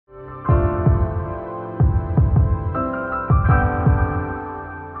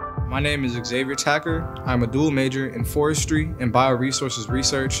My name is Xavier Tacker. I'm a dual major in forestry and bioresources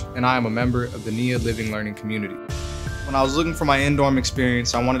research, and I am a member of the Nia Living-Learning Community. When I was looking for my in-dorm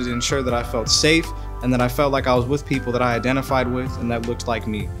experience, I wanted to ensure that I felt safe and that I felt like I was with people that I identified with and that looked like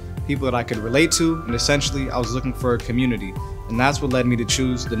me. People that I could relate to, and essentially I was looking for a community. And that's what led me to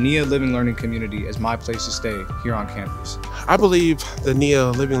choose the Nia Living-Learning Community as my place to stay here on campus. I believe the Nia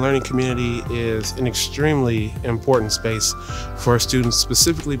Living-Learning Community is an extremely important space for students,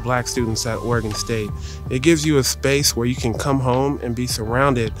 specifically Black students at Oregon State. It gives you a space where you can come home and be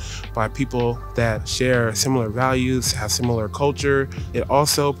surrounded by people that share similar values, have similar culture. It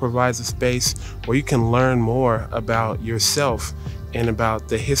also provides a space where you can learn more about yourself and about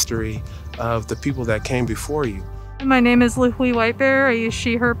the history of the people that came before you. My name is Luhui Whitebear. I use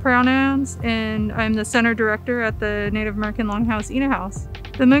she, her pronouns, and I'm the center director at the Native American Longhouse Ina House.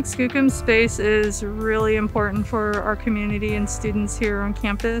 The munk-skukum space is really important for our community and students here on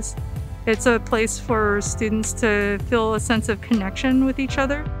campus. It's a place for students to feel a sense of connection with each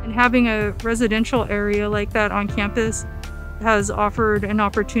other, and having a residential area like that on campus has offered an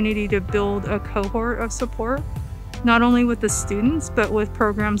opportunity to build a cohort of support, not only with the students, but with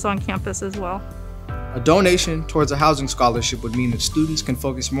programs on campus as well. A donation towards a housing scholarship would mean that students can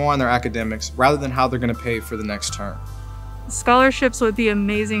focus more on their academics rather than how they're going to pay for the next term. Scholarships would be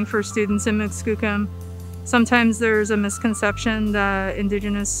amazing for students in munk-skukum. Sometimes there's a misconception that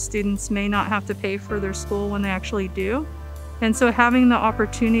Indigenous students may not have to pay for their school when they actually do. And so having the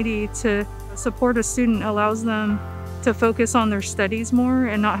opportunity to support a student allows them to focus on their studies more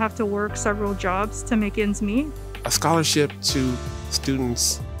and not have to work several jobs to make ends meet. A scholarship to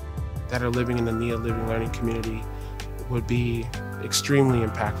students that are living in the Nia Living-Learning Community would be extremely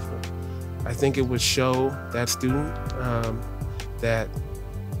impactful. I think it would show that student that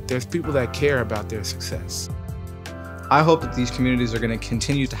there's people that care about their success. I hope that these communities are going to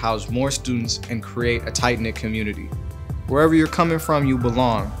continue to house more students and create a tight-knit community. Wherever you're coming from, you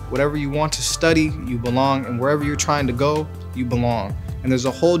belong. Whatever you want to study, you belong, and wherever you're trying to go, you belong. And there's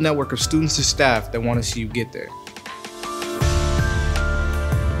a whole network of students and staff that want to see you get there.